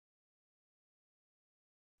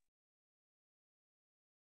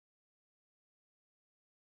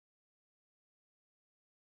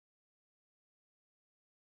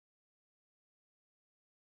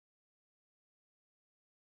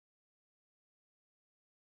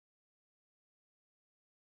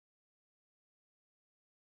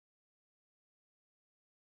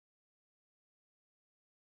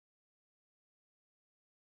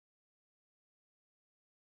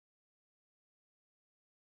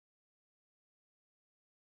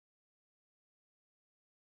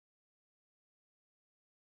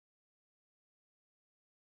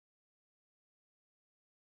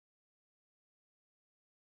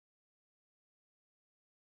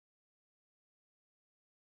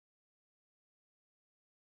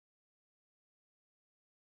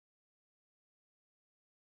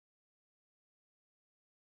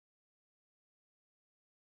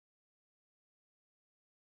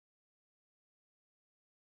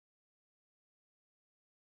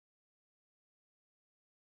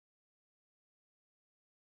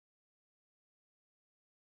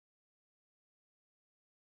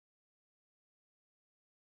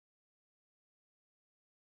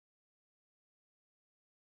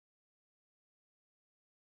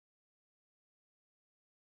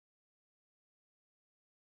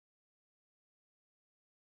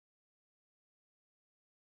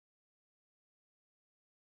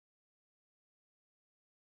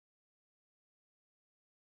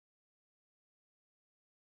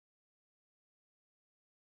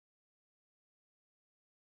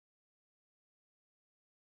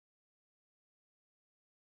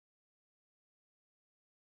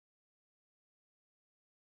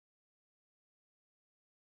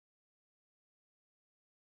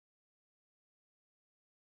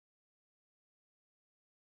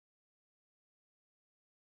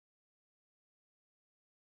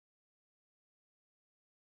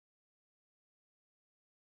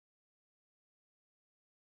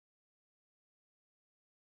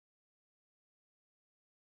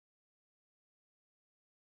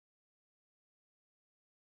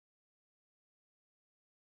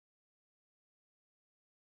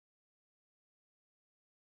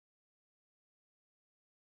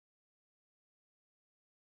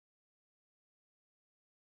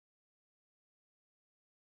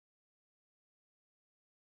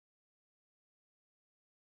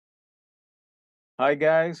Hi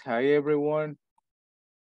guys, hi everyone.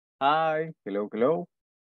 Hi, hello, hello.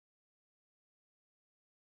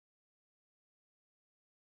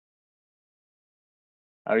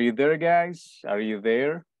 Are you there guys? Are you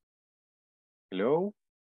there? Hello?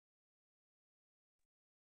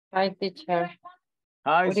 Hi, teacher.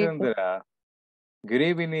 Hi Good evening. Sandra. Good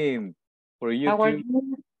evening for you How are too.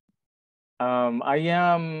 you? I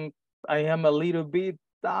am a little bit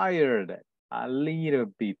tired. A little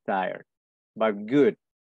bit tired. But good.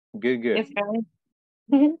 Good, good. Yes,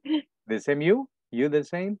 guys. The same you? You the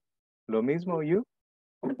same? Lo mismo you?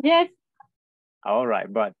 Yes. All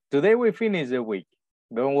right, but today we finish the week.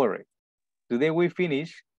 Don't worry. Today we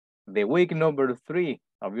finish the week number 3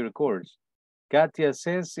 of your course. Katia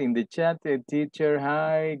says in the chat, teacher,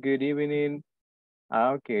 hi, good evening.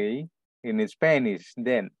 Okay, in Spanish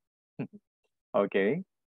then. Okay,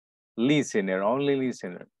 listener, only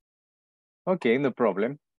listener. Okay, no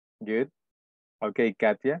problem. Good. Okay,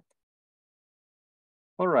 Katia.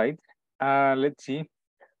 All right. Let's see.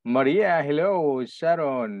 Maria, hello.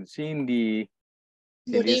 Sharon, Good Cindy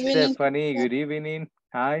evening. Stephanie, good evening.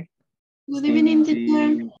 Hi. Good evening, teacher.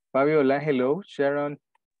 Cindy Fabiola, hello. Sharon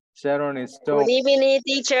is Good Stone. evening,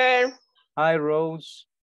 teacher. Hi, Rose.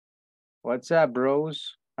 What's up,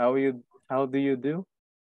 Rose? How do you do?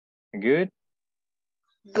 Good?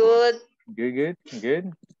 Good.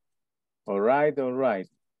 Good. All right. Fine.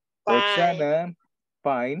 Roxana,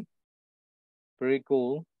 fine. Pretty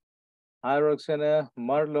cool. Hi, Roxana.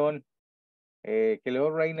 Marlon. Hello,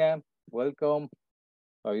 Reina. Welcome.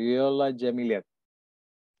 Fabiola Jamilet.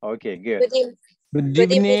 Okay, good. Good, eve- Good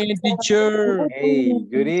good evening, evening, teacher. teacher. Hey,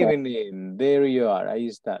 good evening. There you are. Ahí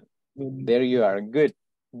está. There you are. Good.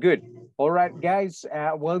 All right, guys.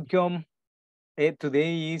 Welcome.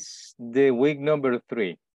 Today is the week number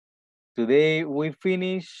 3. Today we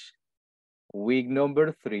finish week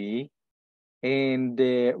number 3, and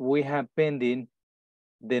we have pending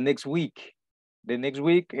the next week. The next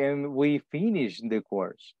week, and we finish the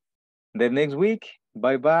course. The next week,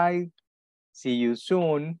 bye-bye. See you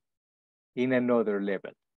soon in another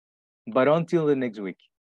level. But until the next week.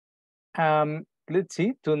 Let's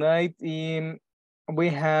see. Tonight we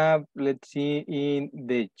have, let's see, in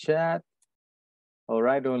the chat. All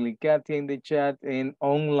right, only Kathy in the chat, and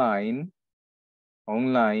online,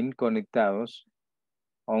 conectados,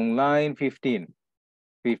 online 15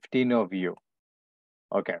 of you.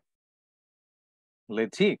 Okay,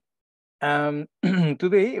 let's see.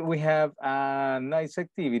 Today we have a nice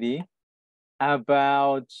activity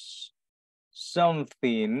about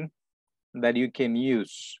something that you can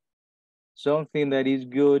use, something that is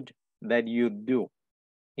good that you do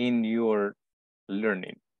in your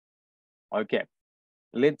learning. Okay,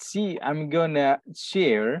 let's see. I'm gonna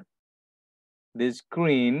share the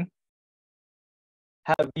screen.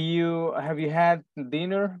 Have you had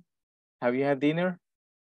dinner? Have you had dinner?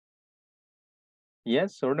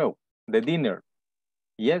 Yes or no? The dinner.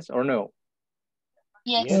 Yes or no?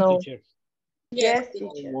 Yes. Yes, No. teacher. Yes, Yes,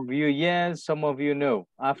 teacher. Some of you yes, some of you no.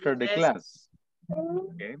 After the Yes. class.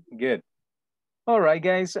 Okay, good. All right,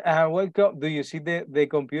 guys. Welcome. Do you see the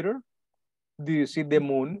computer? Do you see the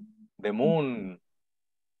moon? The moon.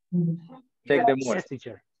 Check the moon. Yes,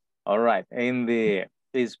 teacher. All right. In the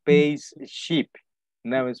spaceship.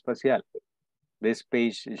 Nave espacial. The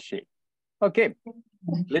spaceship. Okay.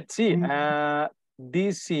 Let's see.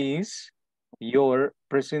 This is your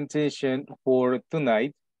presentation for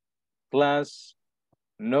tonight, class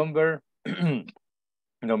number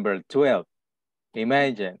number 12.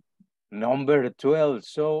 Imagine, number 12,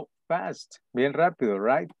 so fast. Bien rápido,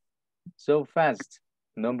 right? So fast.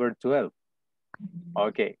 Number 12.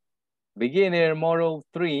 Okay. Beginner model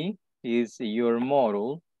 3 is your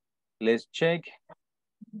model. Let's check.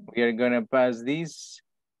 We are gonna pass this.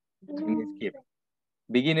 Skip.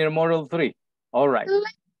 Beginner model 3. All right.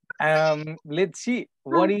 Let's see.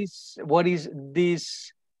 What is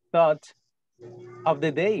this thought of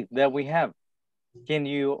the day that we have? Can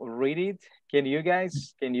you read it? Can you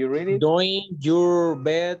guys? Can you read it? Doing your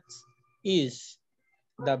best is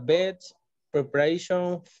the best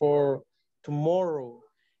preparation for tomorrow.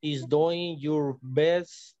 Is doing your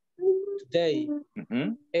best today.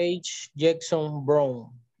 Mhm. H. Jackson Brown.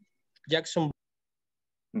 Jackson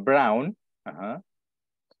Brown. Uh-huh.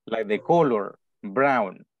 Like the color.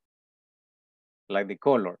 Brown. Like the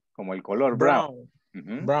color. Como el color brown. Brown.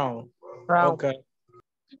 Mhm. Brown. Brown. Okay.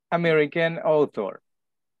 American author.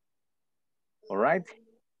 All right.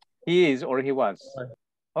 He is or he was.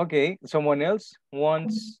 Okay. Someone else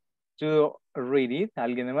wants to read it.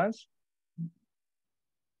 ¿Alguien más?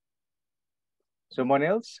 Someone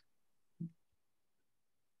else?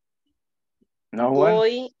 No one?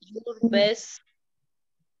 Doing your best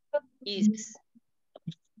is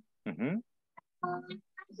Mhm.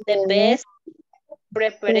 the best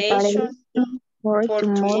preparation for for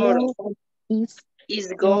tomorrow tomorrow is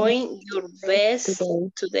is going your best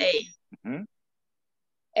today. today. Mhm.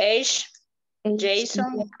 H.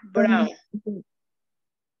 Jason Brown. Brown.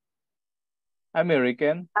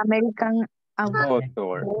 American American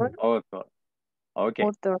author. Author. Okay.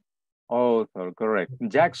 author. Author, correct.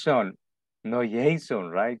 Jackson. No, Jason,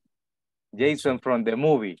 right? Jason from the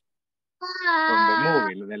movie. From the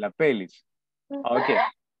movie, de la pelis. Okay.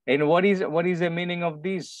 And what is the meaning of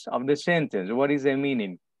this, of the sentence? What is the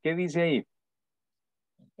meaning? ¿Qué dice ahí?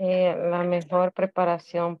 La mejor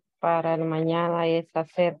preparación para el mañana es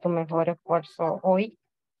hacer tu mejor esfuerzo hoy.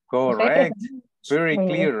 Correct. Very Muy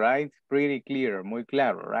bien. clear, right? Pretty clear. Muy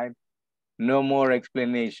claro, right? No more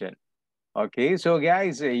explanation. Okay, so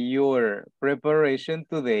guys, your preparation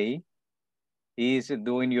today is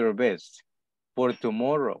doing your best for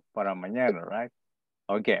tomorrow, para mañana, right?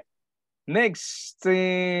 Okay. Next,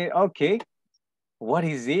 okay. What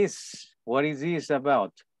is this? What is this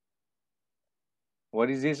about? What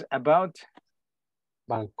is this about?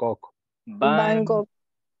 Bangkok. Bangkok.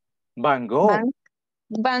 Van Gogh.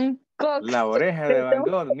 Bangkok. La oreja de Van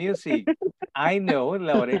Gogh, music. I know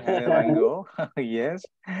La oreja de Van Gogh. Yes.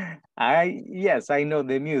 Yes, I know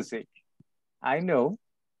the music. I know.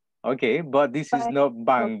 Okay, but this is not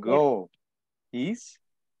Van Gogh. Is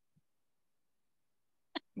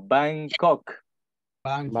Bangkok.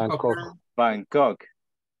 Bangkok. Bangkok.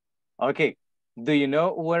 Okay. Do you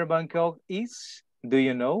know where Bangkok is? Do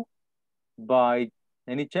you know? By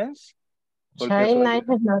any chance? Por China, I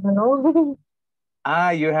casualidad. don't know.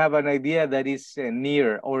 Ah, you have an idea that is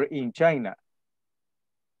near or in China.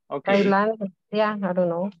 Okay. Thailand, yeah, I don't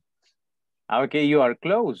know. Okay, you are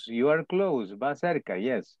close. You are close. Va cerca,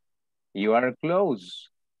 yes. You are close.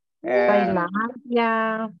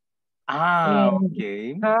 Tailandia,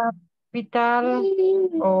 Okay. capital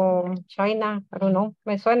o China, I don't know.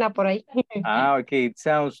 Me suena por ahí. Okay, it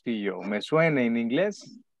sounds to you. ¿Me suena en inglés?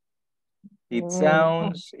 It Mm,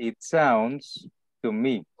 sounds to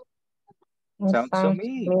me. Sounds to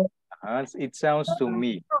me. It sounds to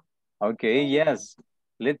me. Okay, yes.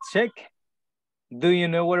 Let's check. Do you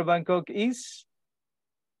know where Bangkok is?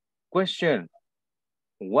 Question.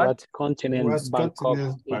 What? continent Bangkok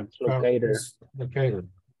is located?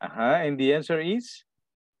 And the answer is?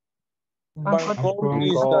 Bangkok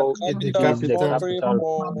is Bangkok the is the capital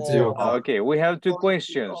for Okay, we have two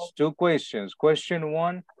questions. Question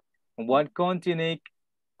one, what continent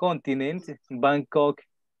Bangkok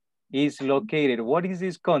is located? What is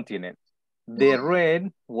this continent? The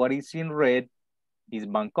red, what is in red is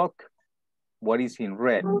Bangkok. What is in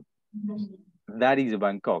red? That is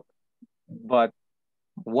Bangkok. But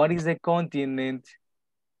what is the continent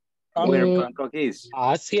where Bangkok is?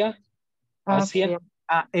 Asia. Asia.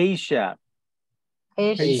 Asia.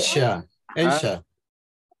 Asia. Asia.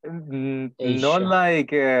 Not like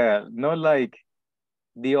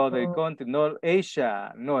the other continent. No,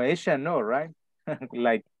 Asia. No, Asia, no, right?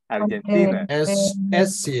 Like Argentina.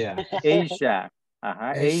 Asia. Asia.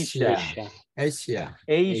 Asia. Asia.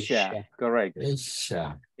 Asia. Correct.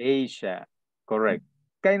 Asia. Asia. Correct.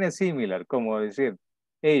 Kind of similar, como decir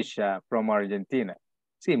Asia from Argentina.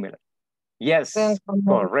 Similar. Yes.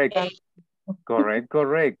 Correct.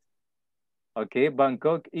 Correct. Okay,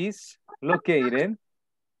 Bangkok is located.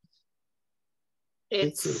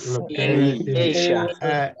 It's located in Asia.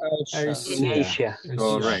 Asia.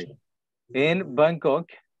 Correct. And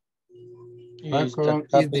Bangkok Bangkok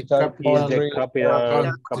is the capital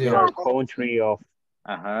country of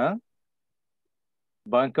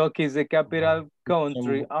Bangkok is the capital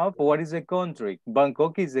country of, what is the country?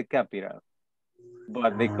 Bangkok is the capital.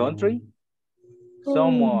 But the country?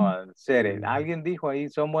 Someone said it. Alguien dijo ahí,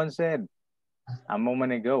 someone said a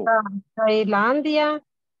moment ago. Tailandia.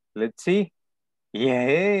 Let's see.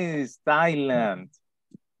 Yes, Thailand.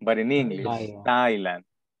 But in English, Thailand.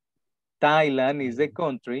 Thailand is the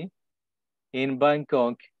country. In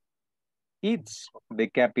Bangkok, it's the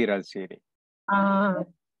capital city.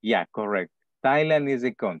 Yeah, correct. Thailand is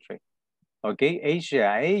a country. Okay,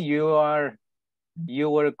 Asia, hey, you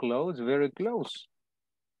were close, very close.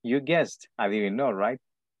 You guessed, I didn't know, right?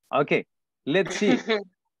 Okay, let's see.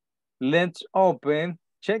 Let's open,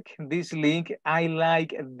 check this link. I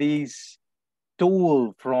like this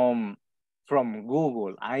tool from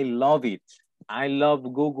Google. I love it. I love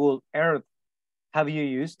Google Earth. Have you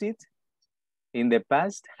used it in the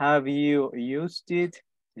past? Have you used it?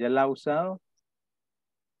 ¿Ya la ha usado?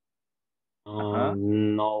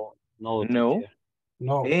 No.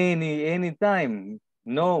 No. Anytime.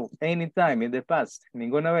 No, anytime in the past.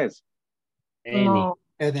 Ninguna vez. No.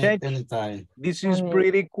 Check. Anytime. This is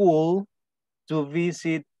pretty cool to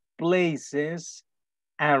visit places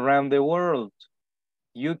around the world.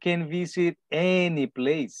 You can visit any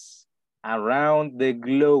place around the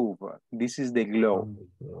globe. This is the globe.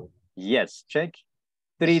 Yes, check.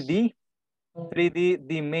 3D, 3D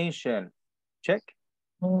dimension. Check.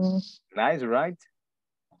 Nice, right?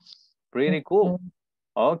 Pretty cool.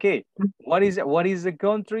 Okay. What is the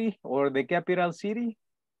country or the capital city?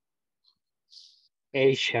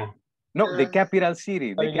 Asia. No, the capital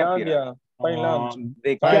city, the capital.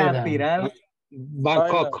 The capital.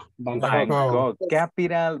 Bangkok. Bangkok.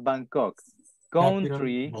 Capital, Bangkok.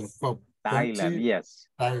 Country, Bangkok. Thailand, yes.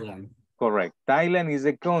 Thailand. Correct. Thailand is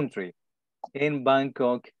a country and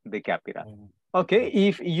Bangkok, the capital. Okay,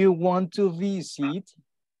 if you want to visit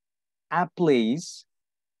a place,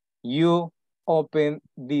 you open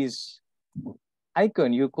this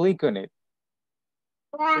icon, you click on it,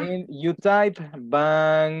 and you type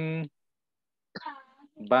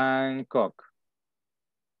Bangkok.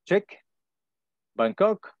 Check.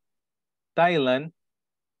 Bangkok, Thailand,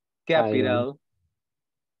 capital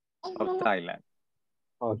of Thailand.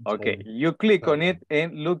 Okay, you click on it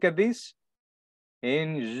and look at this,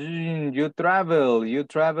 and you travel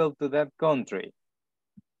to that country.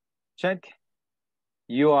 Check.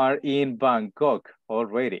 You are in Bangkok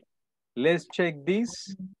already. Let's check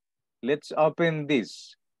this. Let's open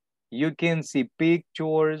this. You can see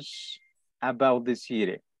pictures about the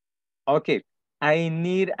city. Okay, I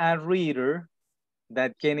need a reader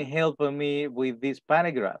that can help me with this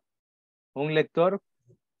paragraph. Un lector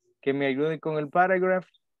que me ayude con el paragraph.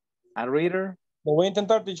 A reader. Lo voy a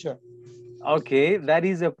intentar, teacher. Okay, that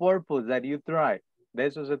is the purpose that you try. De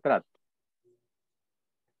eso se trata.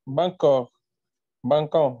 Bangkok,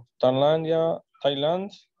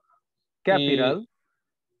 Thailand. Capital.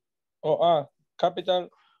 Capital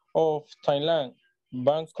of Thailand.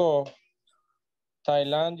 Bangkok,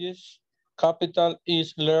 Thailand's capital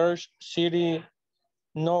is large city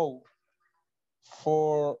known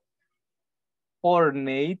for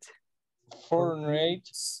ornate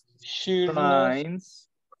shrines.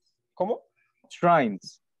 ¿Cómo?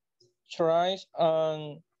 Shrines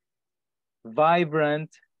and vibrant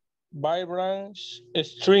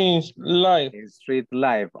street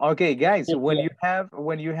life. Okay, guys,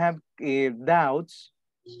 when you have doubts,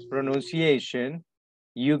 pronunciation,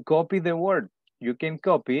 you copy the word. You can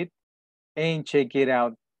copy it and check it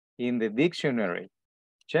out in the dictionary.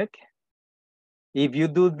 Check. If you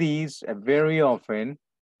do this very often,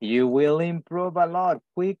 you will improve a lot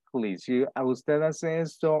quickly. Si usted hace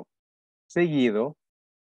esto seguido,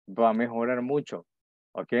 va a mejorar mucho.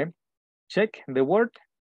 Okay. Check the word.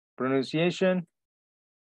 Pronunciation.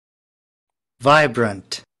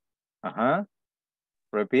 Vibrant.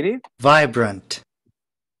 Repeat it. Vibrant.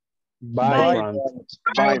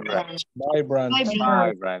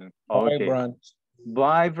 Okay.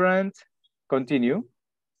 Vibrant. Continue.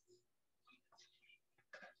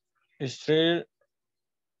 Street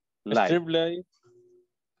light.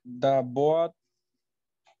 The boat.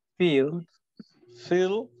 Field.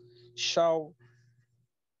 Show.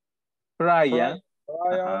 Playa.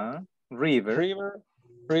 River.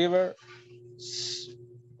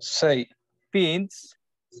 Say. Fields.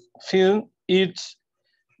 It's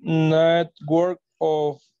network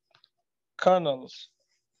of canals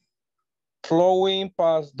flowing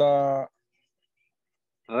past the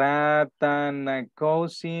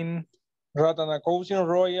Ratanakosin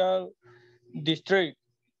Royal District,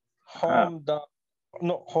 home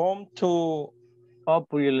to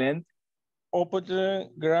opulent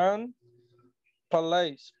Grand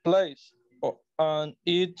Place, and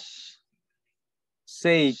its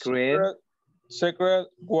sacred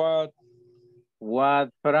what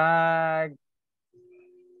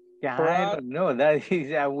I don't know. That is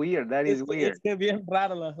weird. That is weird. Es que bien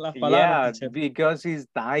raro las palabras. Yeah, because it's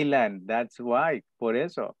Thailand. That's why. Por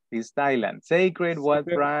eso. It's Thailand. Sacred what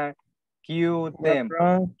Q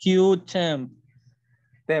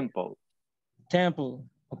temple.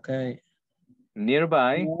 Okay.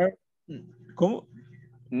 Nearby. ¿Cómo?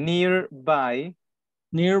 Nearby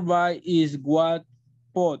is what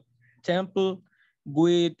pot temple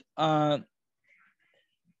with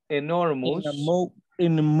enormous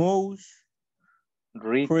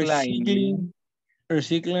reclining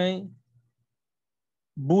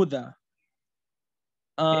Buddha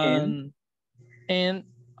and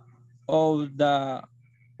of the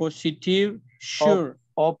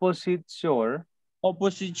opposite shore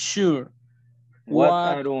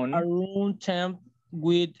what Arun temple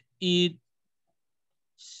with it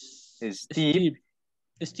steep,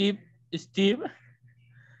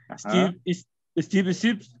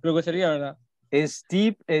 creo que sería, ¿verdad?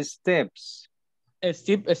 Steep steps. A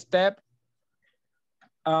steep step.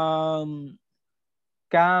 Camera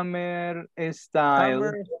style.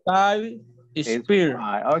 Camera style spear.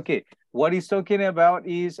 Okay. What he's talking about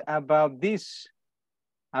is about this.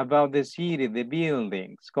 About the city, the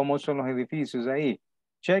buildings. ¿Cómo son los edificios ahí?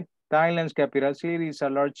 Check. Thailand's capital city is a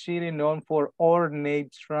large city known for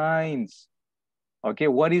ornate shrines. Okay,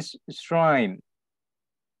 what is shrine?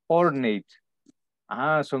 Ornate.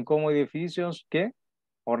 Son como edificios, ¿qué?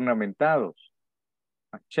 Ornamentados.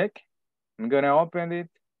 Check. I'm gonna open it.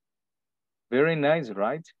 Very nice,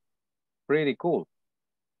 right? Pretty cool.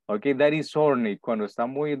 Okay, that is ornate. Cuando está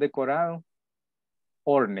muy decorado,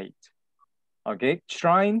 ornate. Okay,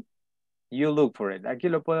 shrine, you look for it. Aquí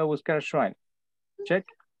lo puedo buscar, shrine. Check.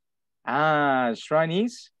 Shrine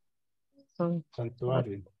is?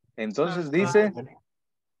 Santuario. Entonces dice,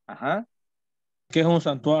 ¿Qué es un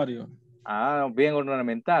santuario? Bien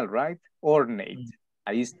ornamental, right? Ornate.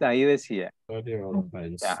 Ahí está, ahí decía.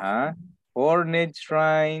 Ornate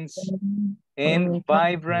shrines and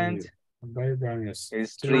vibrant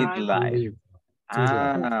street light.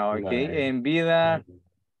 Ok. En vida,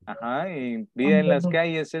 en vida en las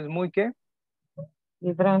calles es muy ¿qué?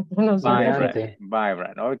 Vibrante.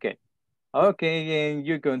 Vibrant, okay. Okay, and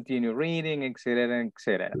you continue reading, etc.,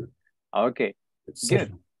 etc. Okay,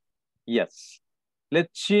 good. Yes.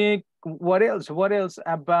 Let's check what else. What else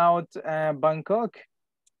about Bangkok?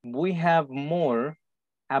 We have more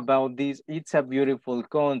about this. It's a beautiful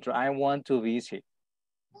country. I want to visit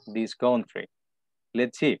this country.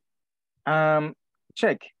 Let's see.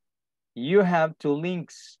 Check. You have two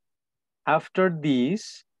links. After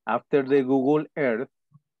this, after the Google Earth,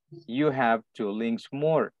 you have two links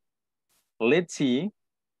more. Let's see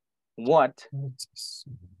what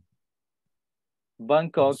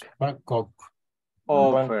Bangkok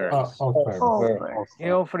offers.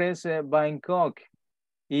 ¿Qué ofrece Bangkok?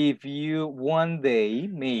 If you one day,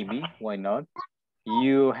 maybe, why not,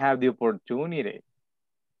 you have the opportunity.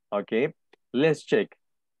 Okay, let's check.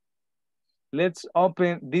 Let's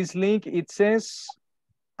open this link. It says,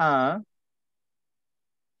 give.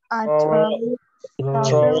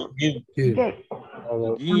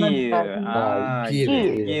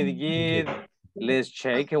 Let's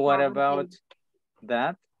check. What about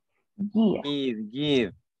that?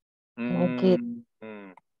 Give.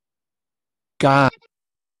 Guide.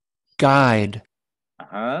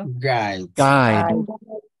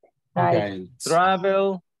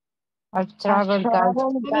 Travel. Travel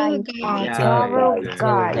guide.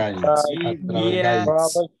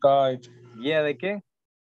 ¿Guía de qué?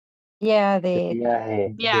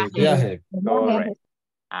 Viaje. Correct.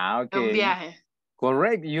 Okay. Un viaje.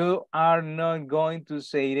 Correct. You are not going to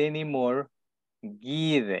say it anymore.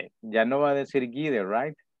 Guide. Ya no va a decir guide,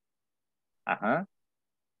 right? A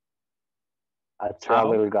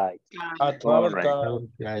travel guide. A travel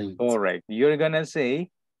guide. Correct. You're gonna say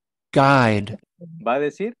Guide. ¿va a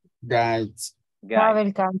decir? Travel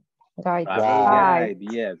guide. Travel guide.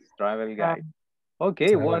 Yes, travel guide.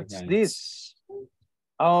 Okay, what's this?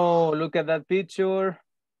 Oh, look at that picture.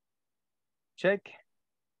 Check.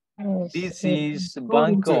 This is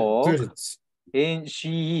Bangkok. And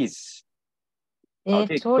she is.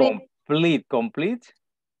 Okay, complete.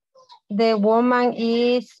 The woman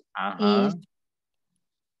is tourist.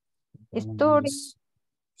 Is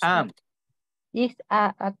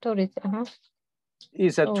a tourist.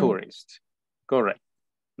 Is a tourist. Correct.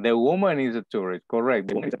 The woman is a tourist.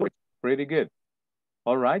 Correct. Pretty good.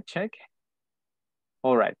 All right, check.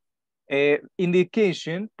 All right.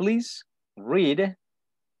 Indication, please read.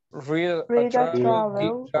 Read a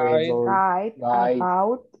travel guide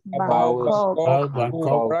about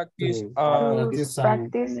Bangkok. Practice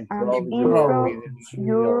and improve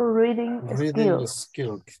your reading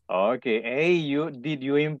skills. Okay. Hey, did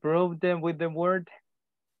you improve them with the word?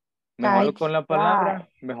 ¿Mejoró con la palabra?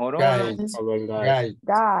 ¿Mejoró o no?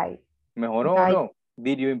 Guide. ¿Mejoró o no?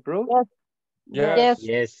 Did you improve? Yes.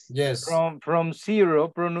 From zero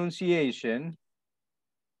pronunciation.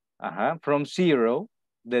 From zero.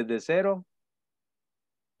 Desde cero.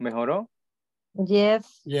 ¿Mejoró?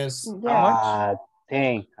 Yes. How much?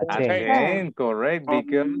 10. A 10, correct,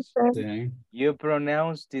 because you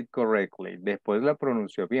pronounced it correctly. Después la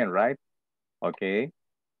pronunció bien, right? Okay.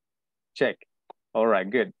 Check. All right,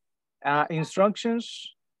 good.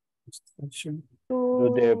 Instructions?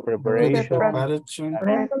 Do the preparation. Read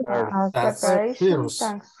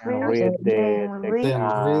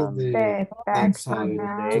the text and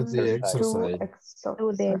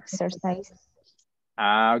Do the exercise.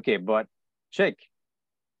 Okay, but check.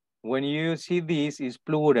 When you see this, is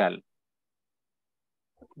plural.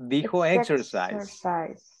 Dijo exercise.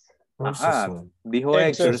 Ajá, dijo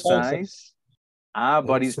exercise. Ah,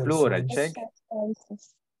 but it's plural, check.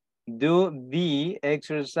 Do the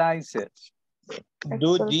exercises.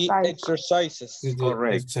 Do the exercises.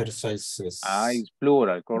 Correct. Exercises. Ah, es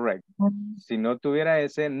plural, correct. Si no tuviera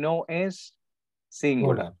ese, no es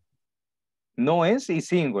singular. No es y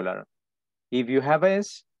singular. If you have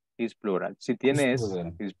S, it's plural. Si tiene S,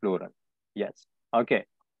 it's plural. Yes. Okay.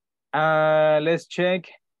 Let's check.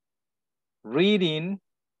 Reading.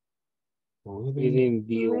 Reading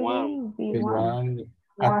B1.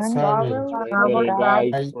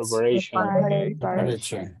 Preparation.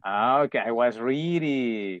 Okay, I was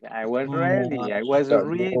reading. I was ready. I was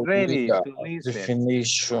ready to listen.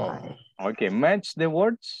 Definition. Okay, match the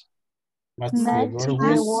words. Match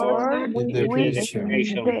the word with the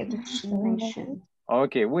definition.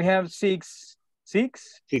 Okay, we have six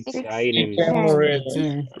items.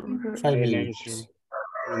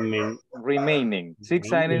 remaining.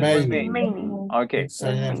 6 items remaining. Okay. 6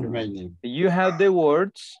 items remaining. You have the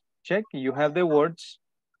words. Check. You have the words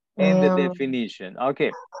and the definition.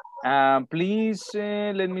 Okay. Please,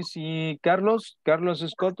 let me see. Carlos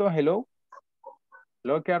Escoto, hello.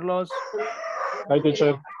 Hello, Carlos. Hi,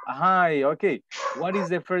 teacher. Hi, okay. What is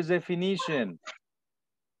the first definition?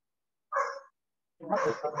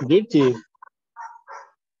 Dirty.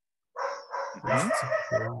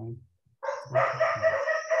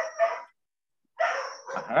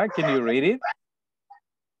 Can you read it?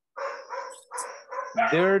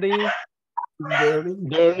 Dirty.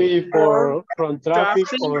 Dirty from traffic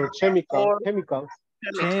or chemicals.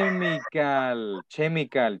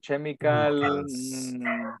 Chemicals.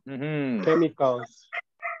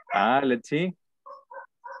 Let's see.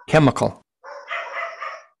 Chemical.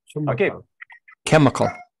 Okay. Chemical.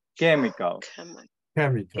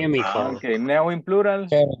 Okay, now in plural.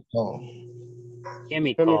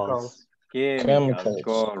 Chemicals.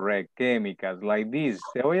 Correct. Chemicals, like this.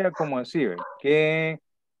 Se oye como así,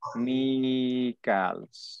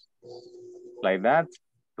 chemicals. Like that,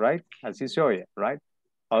 right? Así se oye, right?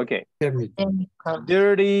 Okay.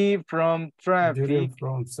 Dirty from traffic.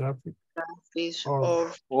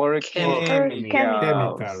 Or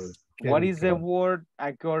chemicals. What is the word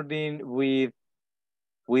according with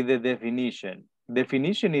the definition?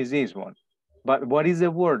 Definition is this one. But what is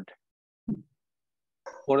the word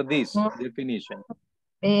for this definition?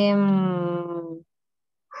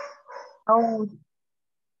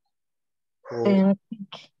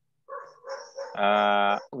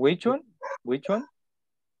 Which one?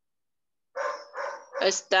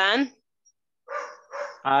 Están.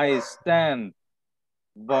 I stand.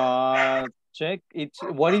 But check it's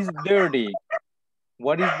what is dirty?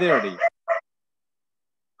 What is dirty?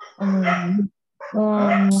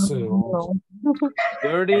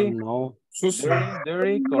 Dirty. No.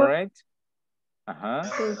 Dirty, correct. Check.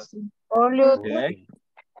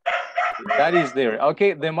 That is there.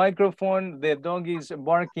 Okay, the microphone, the dog is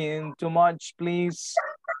barking too much, please.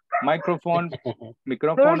 Microphone,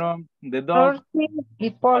 the dog.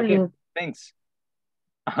 Okay, thanks.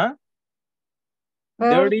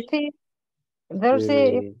 Dirty.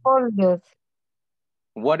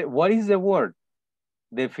 What is the word?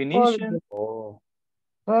 Definition.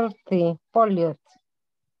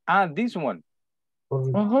 This one.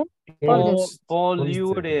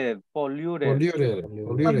 Polluted. What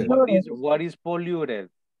is polluted?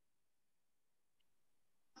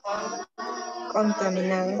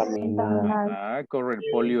 Contaminado. Correct,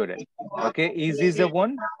 polluted. Okay, is this the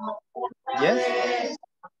one? Yes?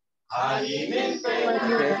 Okay.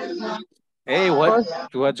 Hey,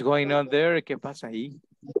 what's going on there? ¿Qué pasa ahí?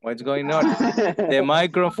 What's going on? The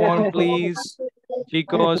microphone, please.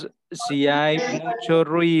 Chicos, si hay mucho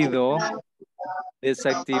ruido,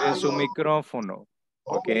 desactiven su micrófono.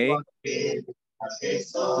 Okay? Please.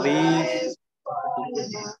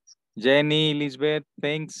 Jenny, Lisbeth,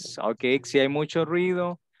 thanks. Okay, si hay mucho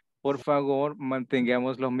ruido, por favor,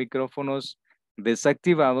 mantengamos los micrófonos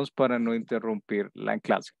desactivados para no interrumpir la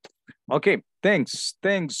clase. Okay, thanks.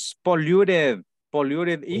 Polluted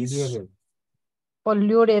is?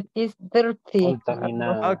 Polluted is dirty.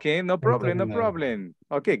 Okay, no problem.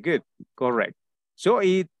 Okay, good, correct. So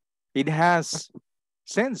it has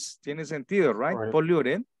sense, tiene sentido, right?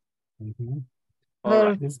 Polluted. All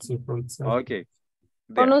right. Okay.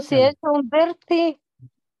 Pronunciation dirty.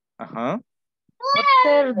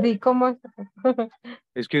 Dirty, ¿cómo es?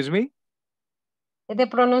 Excuse me? The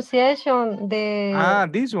pronunciation de...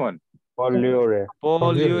 this one. Polluted.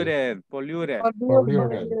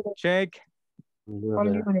 Check.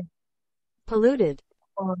 Polluted.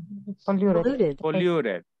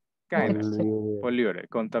 Kind of. Polluted.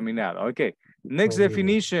 Contaminado. Okay. Next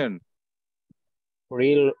definition.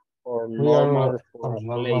 or Real normal or for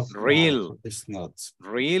normal. place. Real. It's not.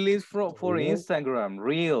 Real is for Real. Instagram.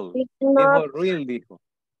 Real. It's Dijo not, real, dijo.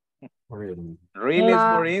 Real. Real is for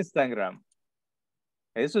not Instagram.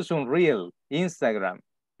 Eso es un real. Instagram.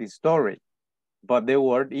 The story. But the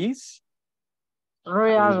word is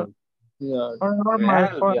real Yeah. or normal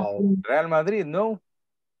real. for Real. Real Madrid. No.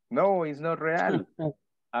 No, it's not real.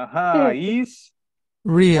 Ajá. Is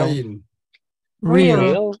Real. Real.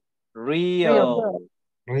 Real. real.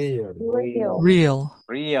 Real. Real.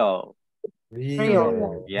 Real.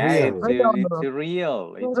 Real. Yeah, Real. it's real. It's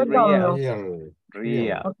real. Real. Real.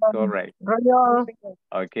 Okay. Correct. real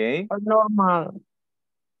Okay. or normal.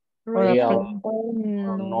 Real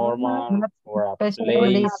or normal for a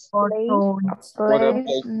Especially place. for tourists. For a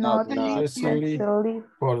place, not Especially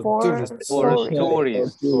for tourists. For for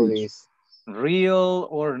tourists. tourists. Real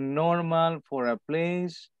or normal for a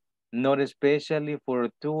place, not especially for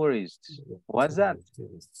tourists. What's that?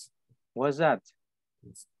 What's that?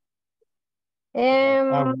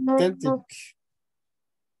 Authentic.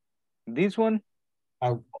 This one?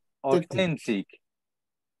 Authentic. Authentic.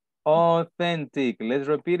 Authentic. Let's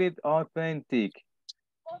repeat it. Authentic.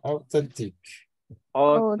 Authentic.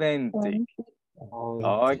 Authentic.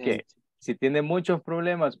 Okay. Si tiene muchos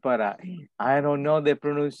problemas para, I don't know the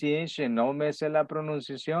pronunciation, no me sé la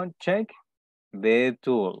pronunciación, check the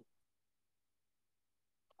tool.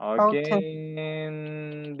 Okay.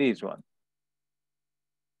 And this one.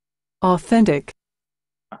 Authentic.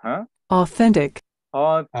 Uh-huh. Authentic.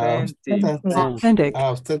 Authentic. Authentic.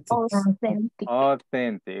 Authentic.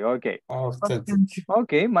 Authentic. Okay. Authentic.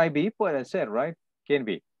 Okay, might be, puede ser, right? Can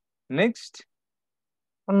be. Next.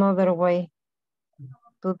 Another way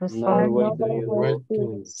to the Another sun. way Way to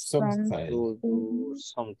to something. do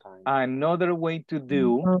sometimes. Another way to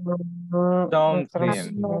do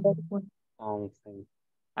Something. Something.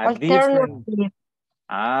 a different. Alternative.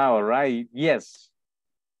 All right. Yes.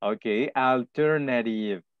 Okay.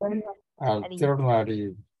 Alternative.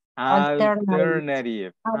 Alternative.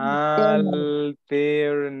 Alternative.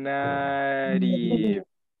 Alternative.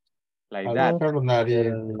 Like that.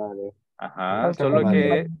 Alternative. Ajá. Solo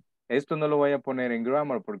que esto no lo voy a poner en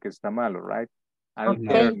grammar porque está malo, right?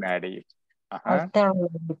 Alternative. Ajá.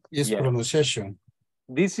 Alternative. Is Yes. pronunciation.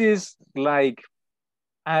 This is like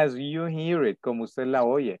as you hear it, como usted la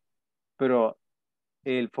oye. Pero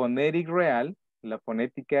el phonetic real, la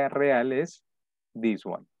fonética real es this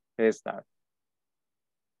one. Esta.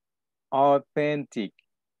 Authentic.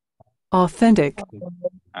 Authentic.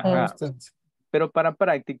 Ajá. Authentic. Pero para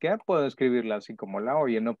práctica puedo escribirla así como la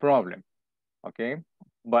oye, no problem. Okay.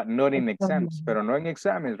 But not in exams. Pero no en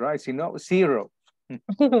exámenes, right? Sino 0.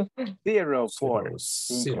 0 for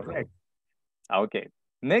incorrect. Okay.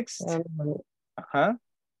 Next. Ajá.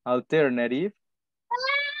 Alternative.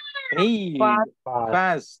 Hey,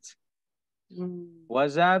 fast.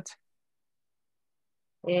 What's that?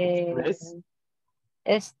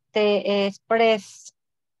 Express.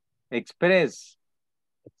 Express.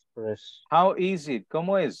 Express. How is it?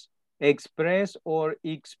 ¿Cómo es? Express or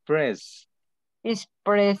express?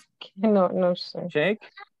 Express. No sé. Check.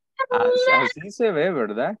 Así se ve,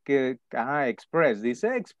 ¿verdad? Que, express.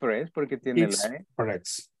 Dice express porque tiene la E.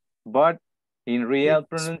 Express. But in real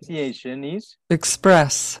pronunciation is?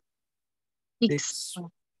 Express. Express.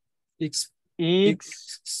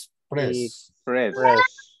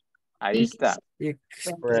 Ahí está.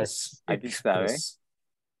 Express. Aquí está, ¿eh?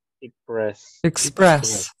 Express.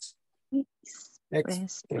 Express.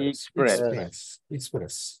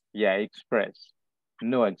 Express. Yeah, express.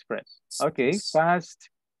 No express. Okay, fast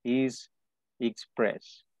is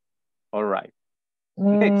express. All right.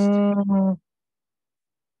 Next.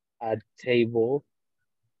 A table.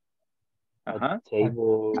 Uh-huh. A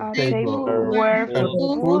table. where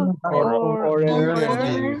food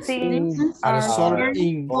or things are sold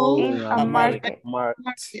in a market.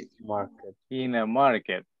 In a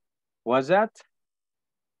market. What's that?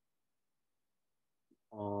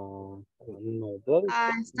 No.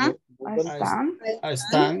 A stand. A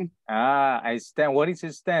stand. A stand. What is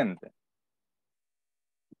a stand?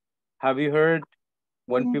 Have you heard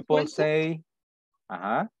when people say,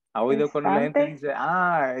 ha oído cuando la gente dice,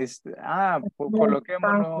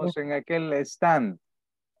 coloquémonos en aquel stand.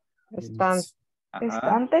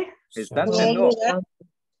 Estante. Estante, no.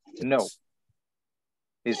 No.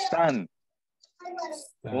 Stand.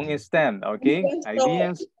 Un stand, okay?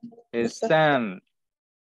 Ideas, stand.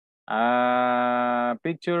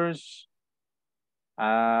 Pictures.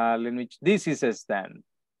 This is a stand.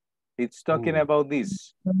 It's talking about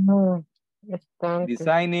this.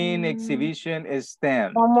 Designing exhibition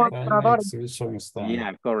stand. Exhibition stand.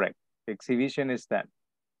 Yeah, correct. Exhibition stand.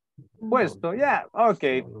 Puesto, yeah,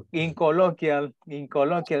 okay. In colloquial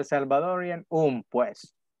Salvadorian, puesto.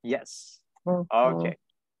 Yes. Okay,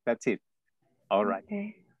 that's it. All right.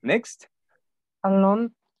 Okay. Next.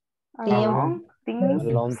 Alone. Alone, things,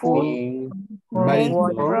 Alone food, thing. Made made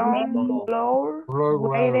from from flour,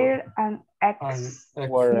 water, and eggs.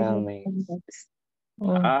 Warming.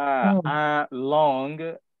 A long,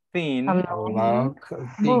 thin Long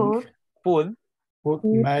thing. Food. food Food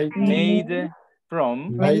made made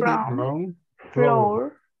from from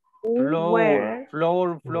Flour, flour. Where?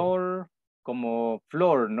 Flour, como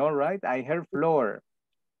flor, no, right? I heard floor.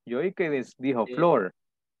 Yo oí que dijo floor.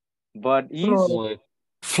 But is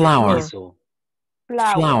Flour. Eso.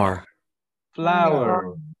 flour,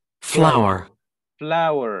 Flour. flour.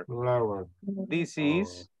 Flour. Flour. This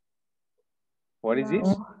is, what is this?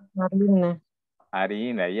 Harina.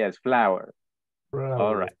 Harina, yes, flour.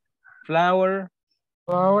 All right. Flour.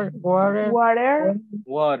 Flour, Water. water,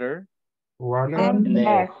 water, and And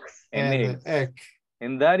eggs. and eggs. egg.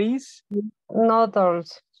 And that is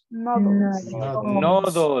Noodles. Noodles.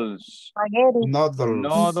 noodles. Spaghetti.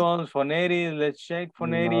 Noodles, phonetic, let's check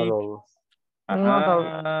phonetic. Noodles.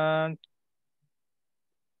 Ajá.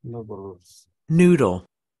 Noodles. Noodle.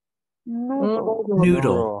 Noodle.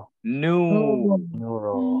 Noodle. New.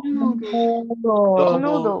 Noodle.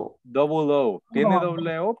 Noodle. Double O. Tiene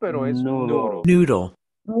doble O, pero es noodle. Noodle.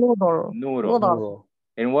 Noodle. Noodle. Noodle.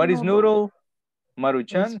 And what is noodle?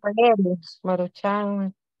 Maruchan? Spaghetti.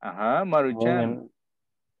 Maruchan. Ajá, Maruchan.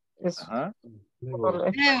 Es Ajá.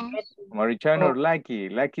 Noodle. Maruchan or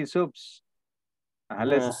Lucky soups. Ajá,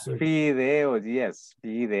 let's Ajá. fideos, yes,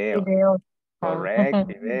 fideos. video. Correct,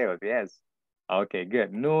 fideos, yes. Okay,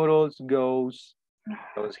 good. Noodles goes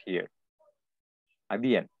here. At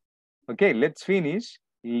the end. Okay, let's finish.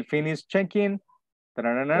 Finish checking.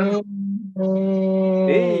 Ta-da-da-da.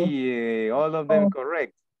 Hey, all of them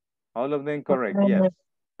correct. All of them correct, yes.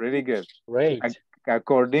 Pretty good. Great.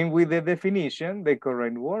 According with the definition, the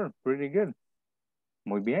correct word. Pretty good.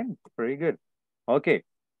 Muy bien. Very good. Okay.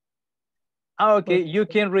 Okay, you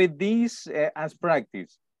can read this as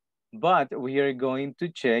practice, but we are going to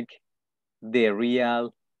check the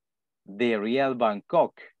real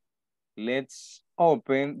Bangkok. Let's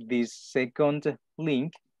open this second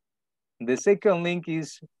link. The second link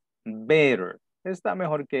is better. Está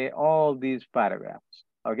mejor que all these paragraphs.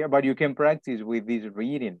 Okay, but you can practice with this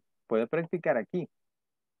reading. Puede practicar aquí.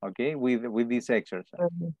 Okay, with this exercise.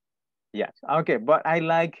 Yes, okay, but I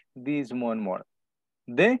like this one more.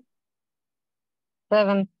 The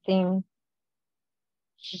 17.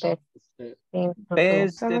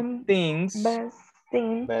 best Seven things Best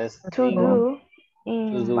thing Best to thing do to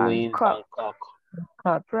in do in Bangkok.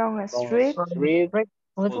 Bangkok. From a From street street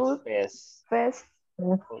food food fest. fest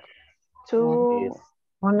to Yes.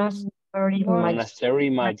 Monastery Monastery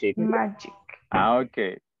magic. magic.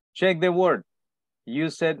 Okay, check the word. You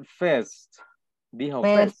said fest. Dijo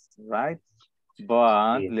Fest. fest, right?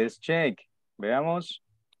 But Yes. let's check. Veamos.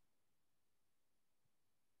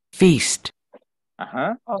 Feast.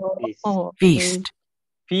 Ajá. Feast.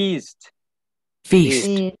 Feast.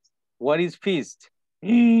 Feast. What is feast?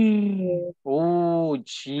 Oh,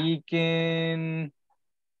 chicken,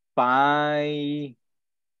 pie,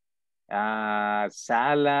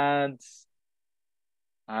 salads,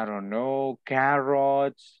 I don't know,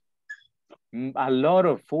 carrots, a lot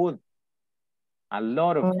of food. A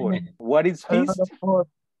lot of food. What is feast?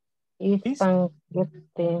 Feast?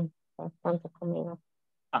 Bastante comida.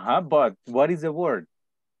 But what is the word?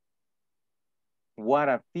 What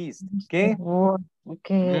a feast. ¿Qué?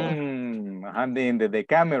 Okay. In the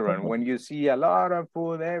Cameron, when you see a lot of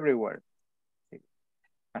food everywhere.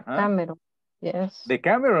 Cameron. Yes. The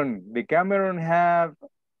Cameron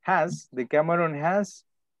has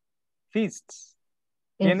feasts.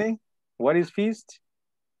 ¿Tiene? What is feast?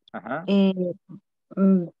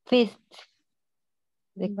 Feast.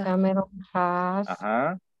 The Cameron has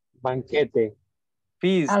Banquete.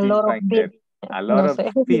 Feast a is lot of banquet. A lot of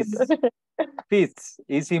feasts. feasts. Feasts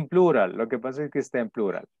is in plural. Lo que pasa es que está en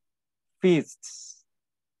plural. Feasts.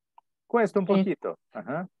 Cuesta un poquito.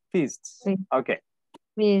 Feasts. Okay.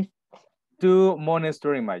 Feast. To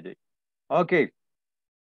monastery magic. Okay.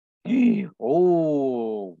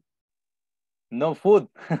 Oh. No food.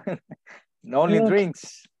 Only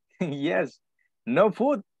drinks. Yes. No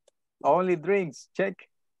food. Only drinks. Check.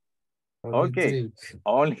 Okay.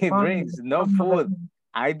 Only drinks. No food.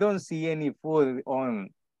 I don't see any food on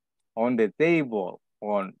the table.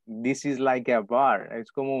 This is like a bar.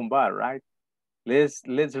 It's como un bar, right? Let's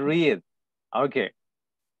read. Okay.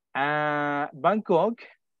 Bangkok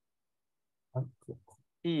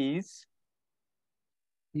is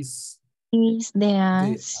is the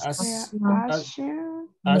The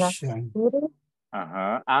Asian.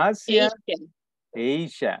 Ajá.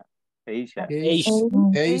 Asia, Asia.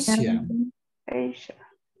 Asia. Asian.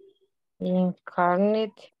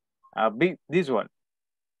 Incarnate. This one.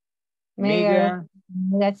 Mega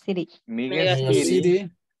city. Mega city.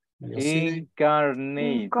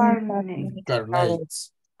 Incarnate.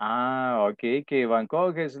 Ah, ok, que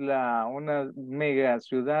Bangkok es una mega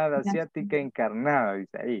ciudad asiática encarnada,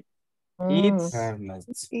 dice ahí. It's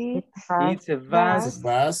a vast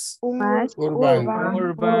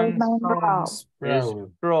urban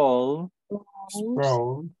sprawl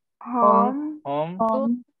home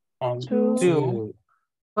to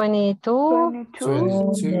 22.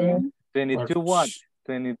 22 what?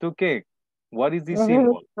 22 ¿qué? What is the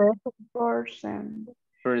symbol?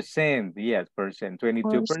 Percent, yes, percent.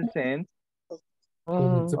 22%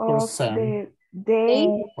 Of the day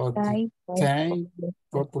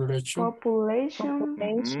population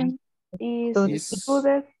is is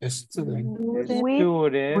student student with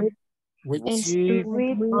with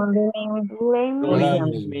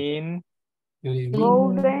gleaming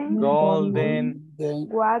golden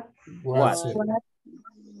what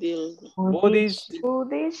Buddhist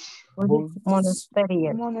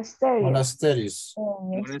monasteries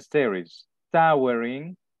monasteries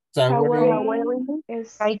towering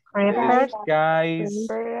Skyscrapers.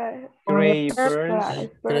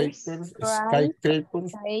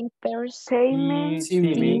 skyscrapers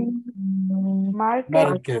teeming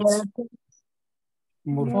markets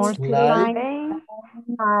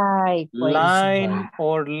line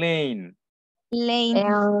or lane Lane.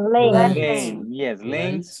 yes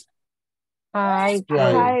lanes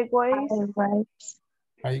highways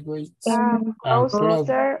highways and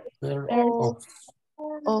cluster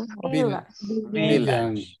of villas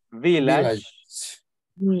village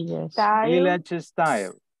style village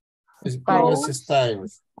style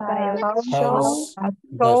house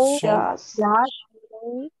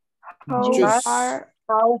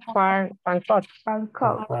How far Bangkok?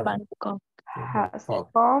 Bangkok has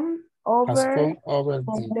come over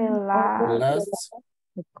the last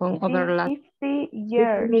Over last 50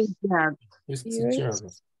 years. 50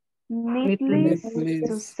 years. Needless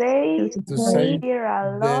to say, there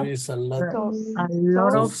are There is a lot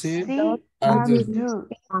to see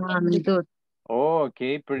and do. Oh,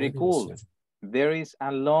 okay, pretty cool. There is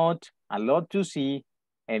a lot to see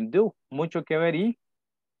and do. Mucho que ver y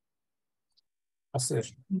hacer.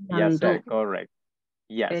 hacer, correct.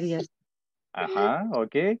 Yes.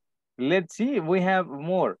 Okay. Let's see, we have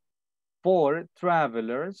more. For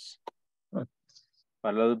travelers,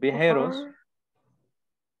 para los viajeros.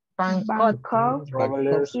 Bangkok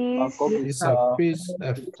Travelers, Bangkok is It's a piece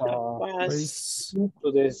of place to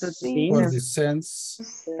the for scene. the sense.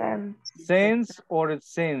 Sense or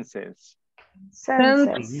senses?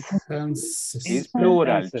 Census. Senses. Is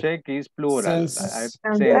plural. Check is plural. Senses.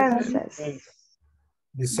 Census.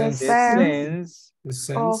 The The sense. sense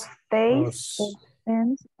The of sense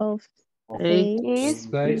days is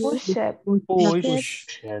pushed push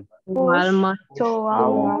to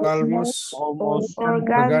Almost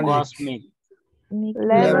organic cosmic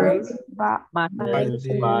levels by by the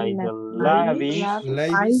the lavish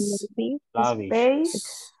ladies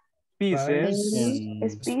space, pieces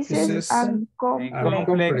species, and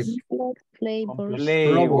complex flavors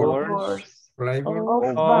flavor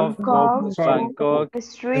of of Bangkok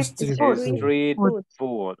street street food.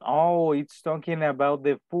 food. Oh, it's talking about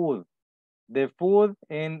the food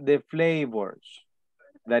and the flavors.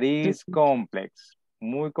 That is complex.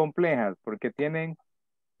 Muy complejas porque tienen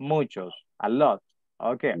muchos, a lot.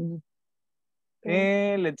 Okay.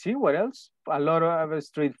 And let's see what else. A lot of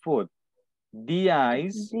street food. The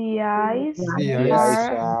ice are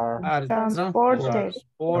transported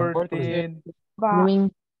by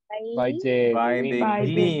by the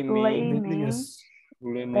gleaming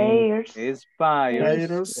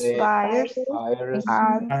spires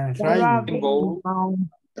and rainbow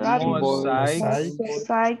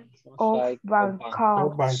mosaic of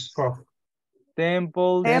Bangkok.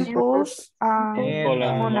 temples And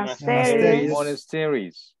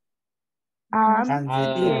monasteries. And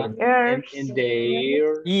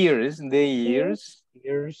the ears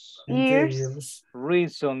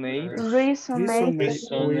resonate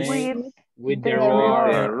with the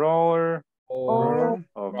roar of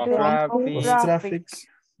traffic,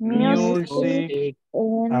 music,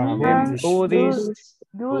 and Buddhist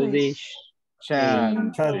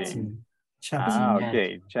chanting.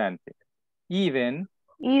 Okay, chanting. Even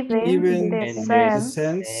the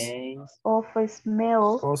sense of a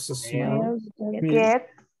smell also smell get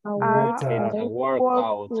a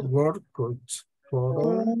workout.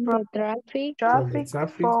 From from Traffic. traffic,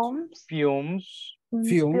 traffic. foams, fumes,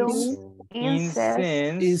 Fumes.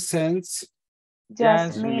 incense, Incense.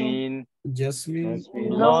 jasmine, Jasmine.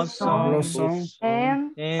 blossom, Blossom.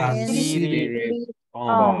 and And city city.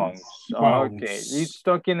 bongs. Okay, Bongs. it's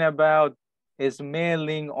talking about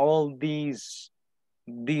smelling all these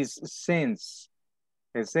scents,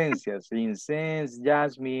 esencias, incense,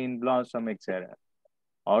 jasmine, blossom, etc.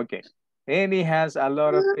 Okay, and it has a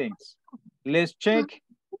lot of things. Let's check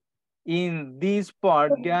in this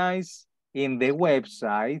part, guys. In the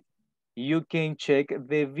website, you can check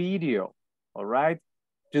the video, all right?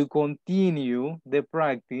 To continue the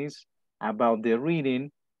practice about the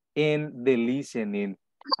reading and the listening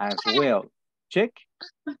as well. Check.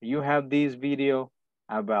 You have this video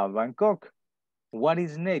about Bangkok. What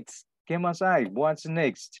is next? ¿Qué más hay? What's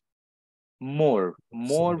next? More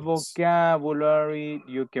vocabulary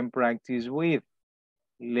you can practice with.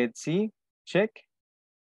 Let's see. Check.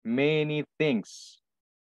 Many things.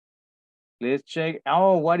 Let's check.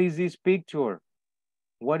 Oh, what is this picture?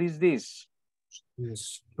 What is this?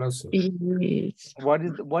 Yes. Plaza. Yes. What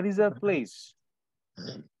is that place?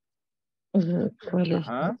 ¿Cuál es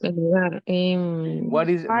Huh? el lugar? What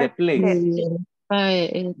is the market, place?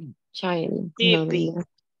 Child. Shipping.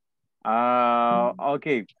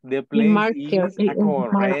 Okay. The place market, is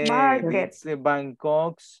correct. market. It's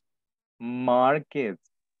Bangkok's market.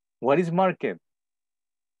 What is market?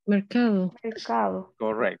 Mercado. mercado,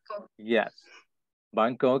 Correct. Yes.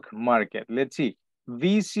 Bangkok market. Let's see.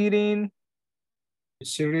 Visiting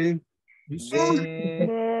Siri.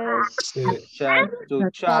 the the chat to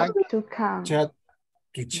check. to come, Chat.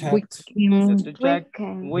 To chat. Weekend. To check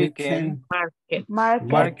weekend, weekend. Market.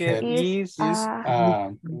 Market is is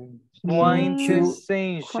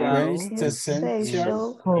quintessential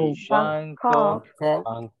quintessential Bangkok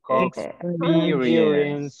Bangkok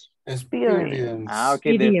experience. experience.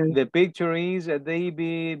 Okay, Experience. the picture is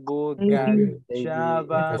David Gary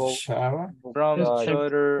Chava Chava. from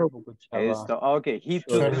Shutter. Okay, he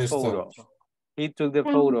took the Shutter photo. Stop. He took the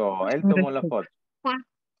photo. Él tomó la foto.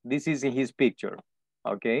 This is his picture.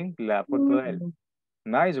 Okay, la foto de él.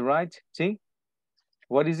 Nice, right? See?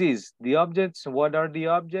 What is this? The objects, what are the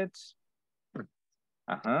objects?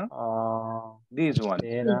 This one.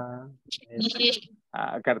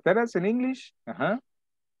 Carteras in English? The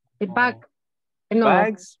bag. No,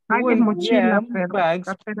 Bags. bag es Well, mochila, yeah, pero bags.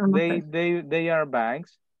 cartera no sé. They are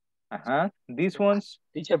bags. These ones.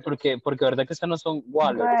 Teacher, porque verdad que estas no son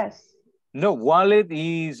wallets. dress, No, wallet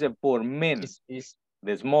is for men.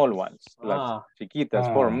 The small ones. Las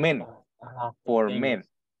chiquitas. For men. For men.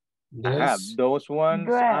 Dress. Those ones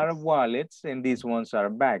are wallets and these ones are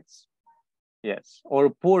bags. Yes. Or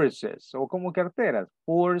purses. O como carteras.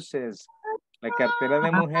 Purses. La cartera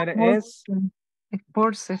de mujer es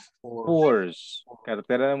Purses. purse.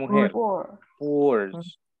 Cartera de mujer.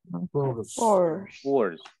 Purse.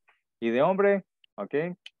 Purse. Y de hombre,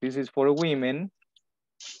 okay. This is for women.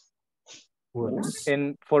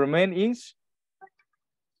 And for men is?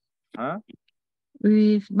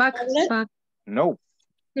 With bag. No.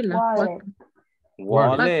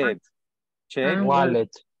 wallet, Check. Wallet.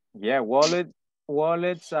 Yeah,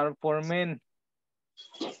 wallets are for men.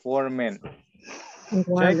 For men.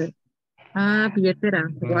 Wallet. Billetera.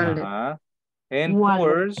 Wallet. And Wallet.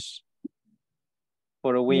 purse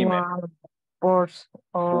for women. Purse.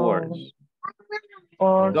 Those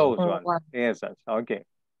ones. Esas. Okay.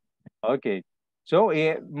 Okay. So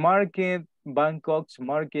market, Bangkok's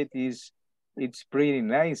market it's pretty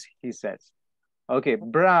nice, he says. Okay,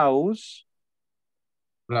 browse.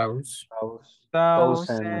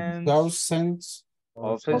 Thousands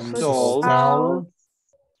of stalls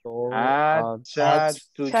at chat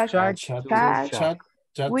to chat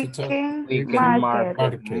weekend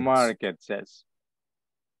market says.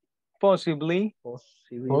 Possibly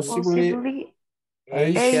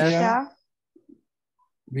Asia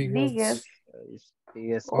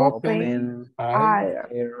biggest open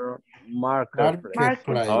air marketplace.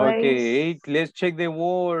 Okay, let's check the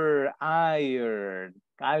word air.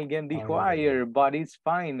 Alguien dijo air, but it's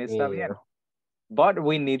fine, está bien. But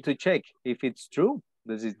we need to check if it's true.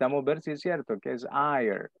 Necesitamos ver si es cierto que es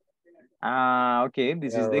air. Okay,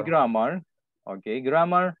 this is the grammar. Okay,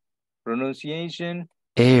 grammar, pronunciation.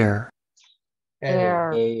 Air.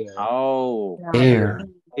 Oh, Air.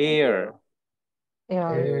 air.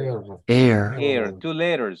 Air. 2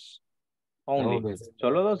 letters only.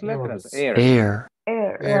 Solo 2 letras. Air.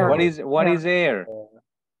 Air. What is air?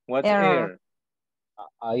 What's air?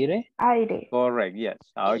 Aire. Correct, yes.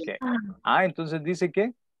 Okay. Entonces dice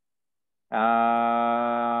que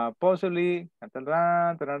possibly.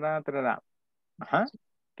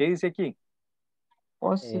 ¿Qué dice aquí?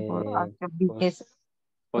 Possible, Pos-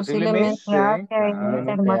 posiblemente Posiblemente. Asia es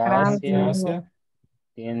el más grande. Asia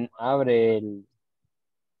abre el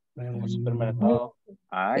supermercado.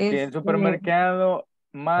 Que el supermercado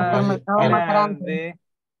más supermercado más grande. grande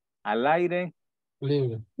al aire.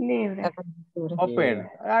 Libre. Libre. Open.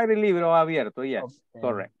 Aire libre o abierto. Yes. Open.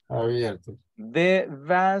 Correct. Abierto. The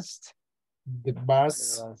vast The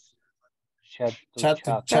bus. Chat to Chat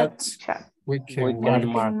to chat. chat. Weekend Weekend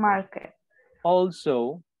market. Market.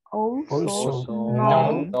 also Also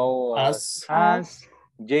known known As as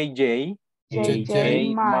JJ.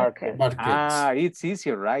 JJ Market. market. It's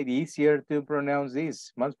easier, right? Easier to pronounce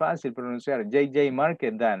this. Más fácil pronunciar JJ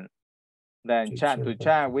Market than chat to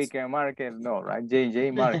chat, market. weekend market. No, right?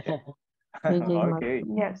 JJ Market. Okay.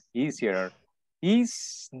 Yes. Easier.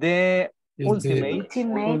 Is the Is ultimate the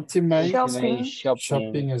ultimate shopping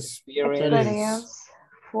shopping experience experience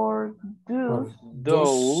for for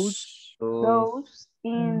those those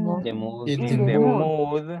in the mood. in in the the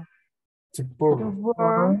mood mood to to pour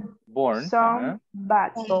burn born some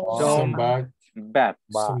back. some back, bad.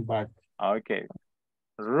 some back. Okay.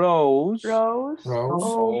 Rose Rows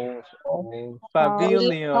Rose, of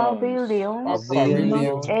pavilions. pavilions,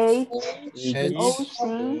 pavilion, eight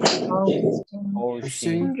Ocean.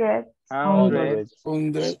 hundreds Hundreds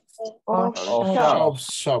hundred of of shops of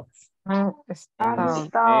shop. and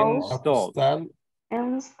installed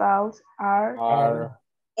stalls are Are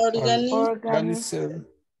organized.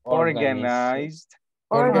 organized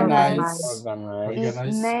organized Is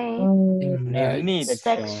named in in neat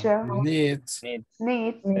section neat need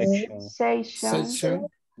section section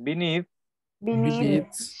beneath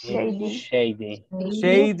beneath beneath shady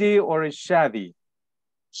shady or shady.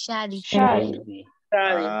 shady.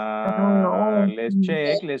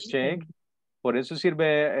 Let's check. Por eso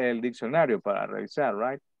sirve el diccionario para revisar,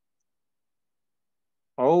 right?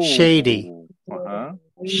 Oh. Shady.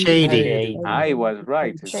 Shady. I was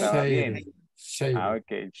right. Estaba bien. shady, shady,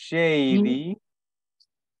 Okay. Shady.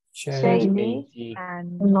 Shady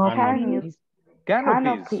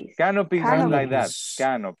Canopies. Canopies is like that.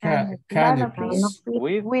 Canopies. canopies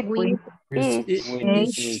With with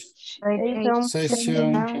each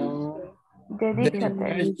session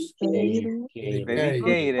dedicated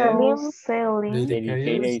dedicated to selling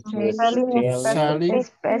dedicated Selling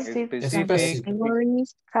specific specific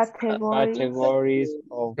categories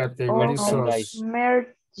of categories of merchandise.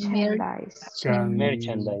 merchandise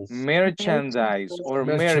or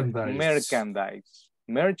merchandise.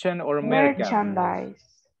 Merchant or mercant.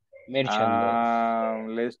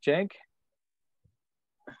 Let's check.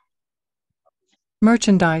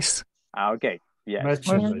 Merchandise. Okay. Yes.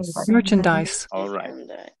 Merchandise. All right.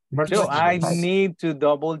 So I need to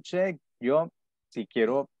double check. Yo, si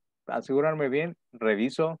quiero asegurarme bien,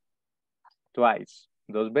 reviso twice.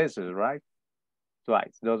 Dos veces, right?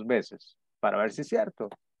 Twice, dos veces. Para ver si es cierto.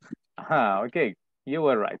 Ajá, okay. You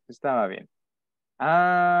were right. Estaba bien.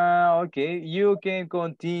 Okay. You can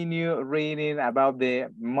continue reading about the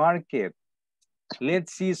market.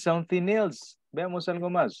 Let's see something else. Veamos algo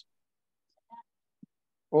más.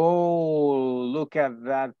 Oh, look at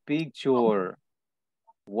that picture.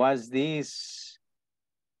 What's this?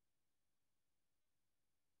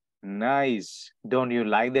 Nice. Don't you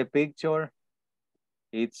like the picture?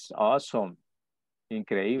 It's awesome.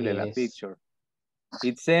 Increíble la picture.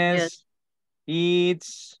 It says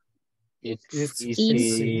it's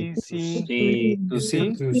easy to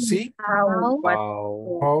see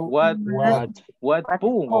what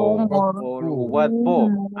boom or what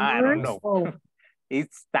pop. I don't know.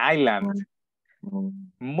 It's Thailand.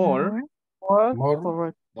 More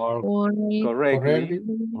correctly.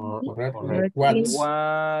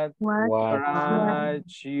 What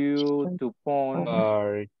brought you to Pond?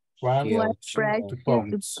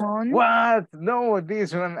 What? No,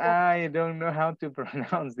 this one, I don't know how to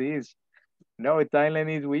pronounce this. No, Thailand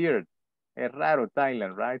is weird. Es raro,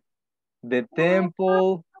 Thailand, right? The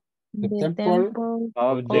temple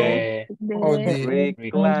of the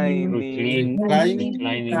reclining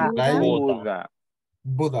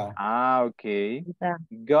Buddha. Okay.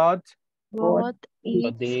 God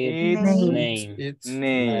its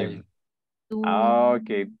name.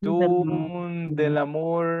 Okay. Tune del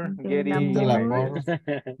amor getting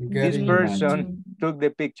This person took the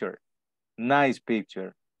picture. Nice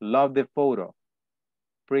picture. Love the photo.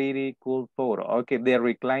 Pretty cool photo. Okay, the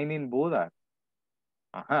reclining Buddha.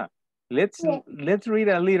 Let's read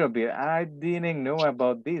a little bit. I didn't know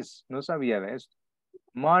about this. No sabía de esto.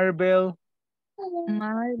 Marvel.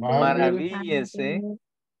 Maravíllese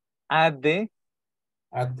at the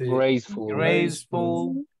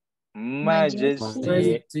graceful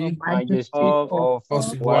majesty of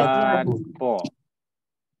what Paul.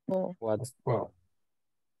 What? Well,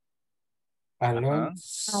 Uh-huh.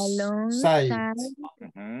 alongside.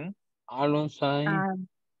 Mhm. Alongside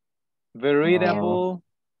Veritable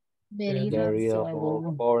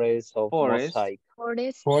variable forest of forest. mosaic.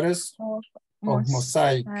 Forest of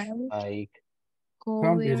mosaic. Like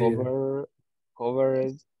Covered.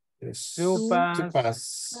 covered Yes. To To pass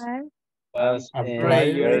pass. pass A and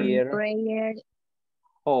prayer. prayer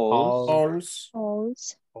Holes.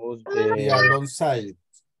 halls The the alongside.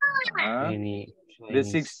 Uh-huh. many The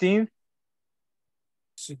planes. 16th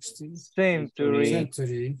 16th century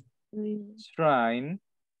century shrine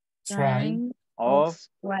shrine of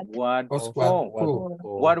what of fall. Watco.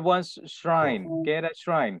 What was shrine? ¿Qué era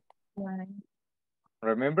shrine?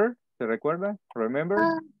 Remember? ¿Se recuerda? Remember?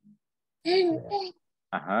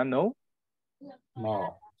 Ajá, no.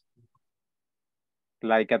 No.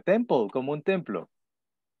 Like a temple, como un templo.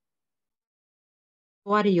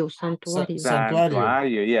 Santuario. Santuario.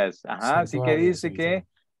 Santuario, yes. Ajá, así que Santuario, dice que,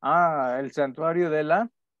 el santuario de la,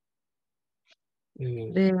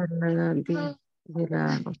 Eh,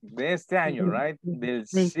 de este año, right? Del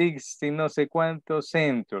 16 no sé cuánto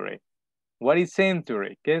century. What is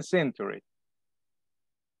century? ¿Qué es century?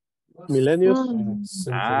 Milenios.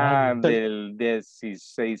 centenario. Del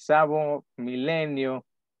 16º milenio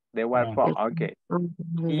de what fall. Okay.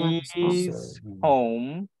 Is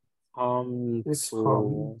home It's To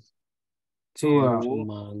home to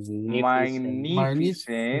magnificent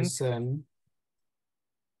magnificent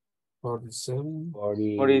 47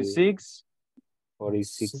 46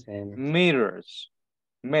 46 and meters.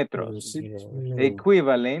 Metros. 46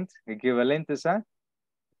 Equivalentes a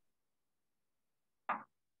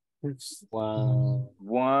one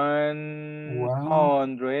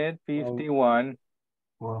 151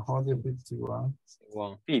 151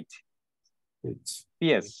 feet. feet.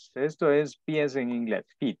 Pies. Esto es pies en inglés.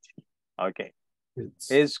 Feet. Ok.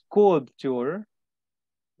 Feet. Sculpture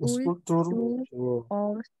Sculpture of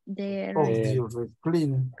of the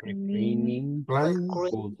reclining reclining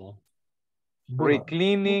Buddha.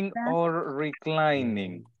 reclining or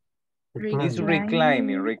reclining. It's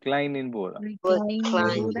reclining Buddha.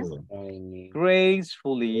 Reclining.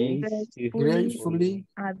 Gracefully gracefully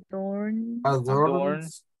adorned adorned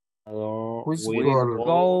with with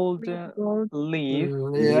gold gold leaf,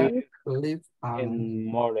 leaf and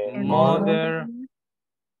and mother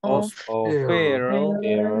of pearl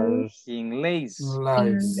pearls in lace.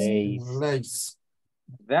 lace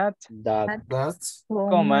That that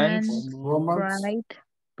commands romance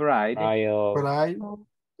pride pride of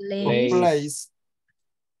place place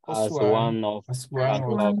as one of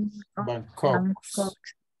Bangkok's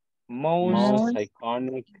most most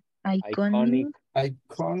iconic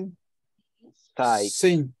icon sites.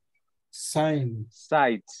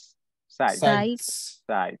 sites.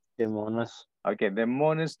 The monas- Okay, the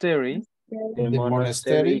monastery the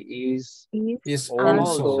monastery is also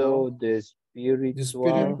also the the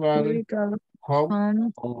spiritual spiritual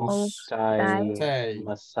home home of Thai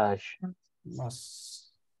massage.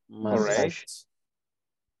 Correct.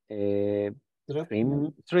 Uh,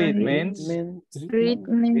 treatments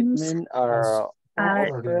treatment are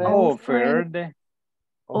offered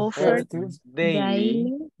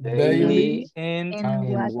daily and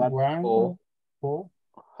what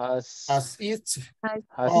has as it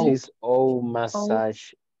his own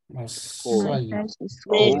massage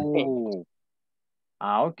school. oh.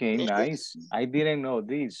 Okay, nice. I didn't know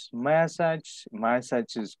this. Massage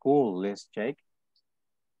school. Let's check.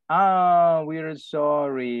 We're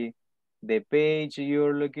sorry. The page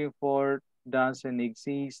you're looking for doesn't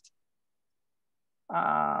exist.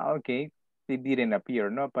 Okay. It didn't appear.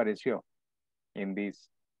 No apareció in this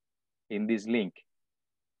link.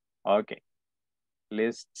 Okay.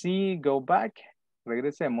 Let's see. Go back.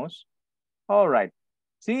 Regresemos. All right.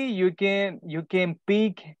 See, you can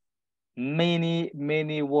pick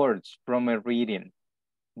many words from a reading.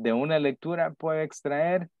 De una lectura puede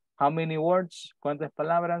extraer how many words, cuántas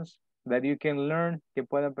palabras that you can learn, que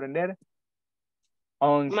puede aprender.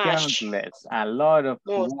 Countless, a lot of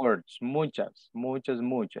words, muchas.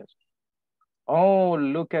 Oh,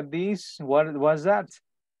 look at this. What was that?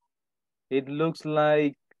 It looks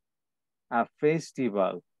like a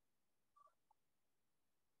festival.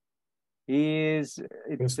 It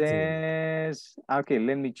says, okay,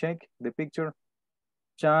 let me check the picture.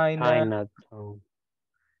 Chinatown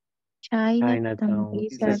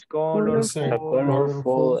is a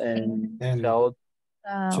colorful and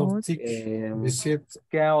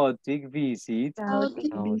chaotic visit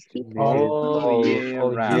all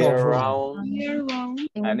year round.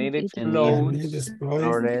 And it explodes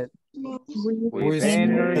with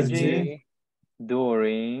energy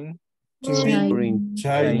during Spring.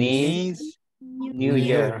 Chinese New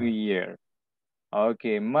Year. Year.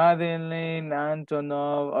 Okay, Madeline,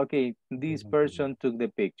 Antonov. Okay, this person took the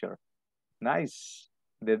picture. Nice.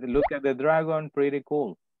 Look at the dragon, pretty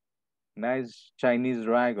cool. Nice Chinese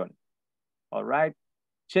dragon. All right.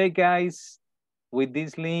 Check, guys, with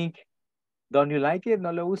this link. Don't you like it?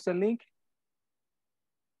 ¿No le gusta el link?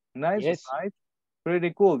 Nice, Yes. right?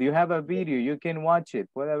 Pretty cool. You have a video. You can watch it.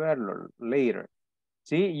 Puede verlo later.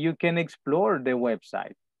 See, you can explore the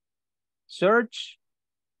website. Search,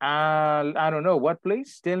 I don't know, what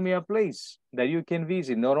place? Tell me a place that you can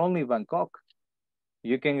visit, not only Bangkok.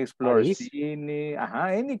 You can explore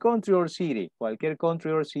any country or city, cualquier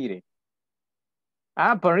country or city.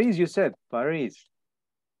 Paris, you said, Paris.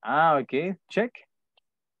 Okay, check.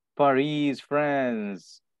 Paris,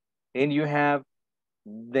 France. And you have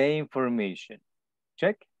the information.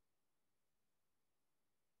 Check.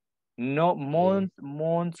 No,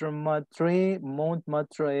 Montmartre.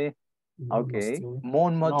 Ok,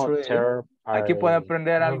 Montmartre. Aquí puede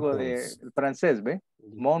aprender algo de francés, ¿ve?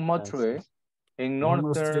 Montmartre en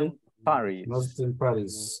Northern Paris. Northern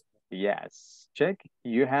Paris. Yes, check.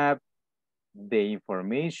 You have the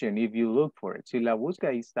information if you look for it. Si la busca,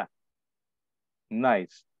 ahí está.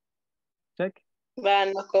 Nice. Check. Va,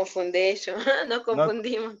 nos confundimos. Nos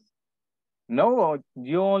confundimos. No,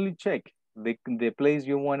 you only check the place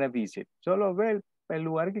you want to visit. Solo ve el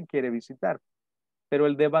lugar que quiere visitar. Pero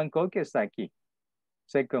el de Bangkok está aquí.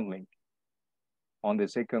 Second link. On the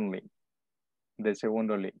second link. The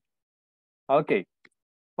segundo link. Okay.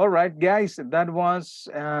 All right, guys. That was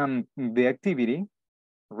the activity.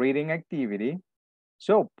 Reading activity.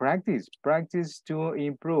 So practice to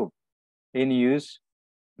improve. And use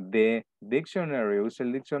the dictionary. Use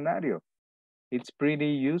el diccionario. It's pretty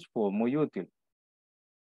useful, muy útil.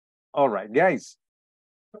 All right, guys.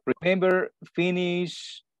 Remember,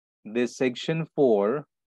 finish the section 4.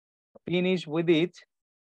 Finish with it.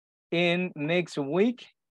 And next week,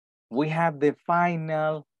 we have the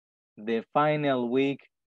final week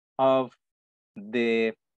of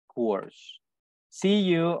the course. See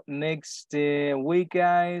you next week,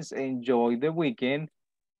 guys. Enjoy the weekend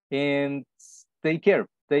and take care.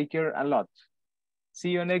 Take care a lot.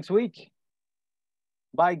 See you next week.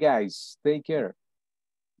 Bye, guys. Take care.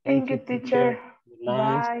 Thank you, teacher.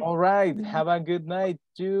 Bye. All right. Have a good night,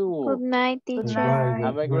 too. Good night, Good teacher. night.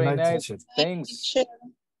 Have a Good great night. teacher. Thanks.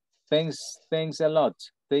 Thanks a lot.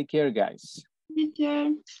 Take care, guys.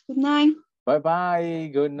 Teacher, good night. Bye-bye.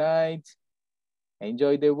 Good night.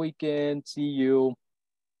 Enjoy the weekend. See you.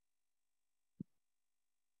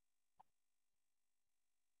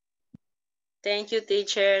 Thank you,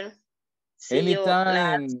 teacher. See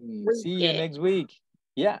Anytime. you See you next week.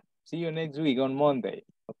 Yeah. See you next week on Monday,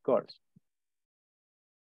 of course.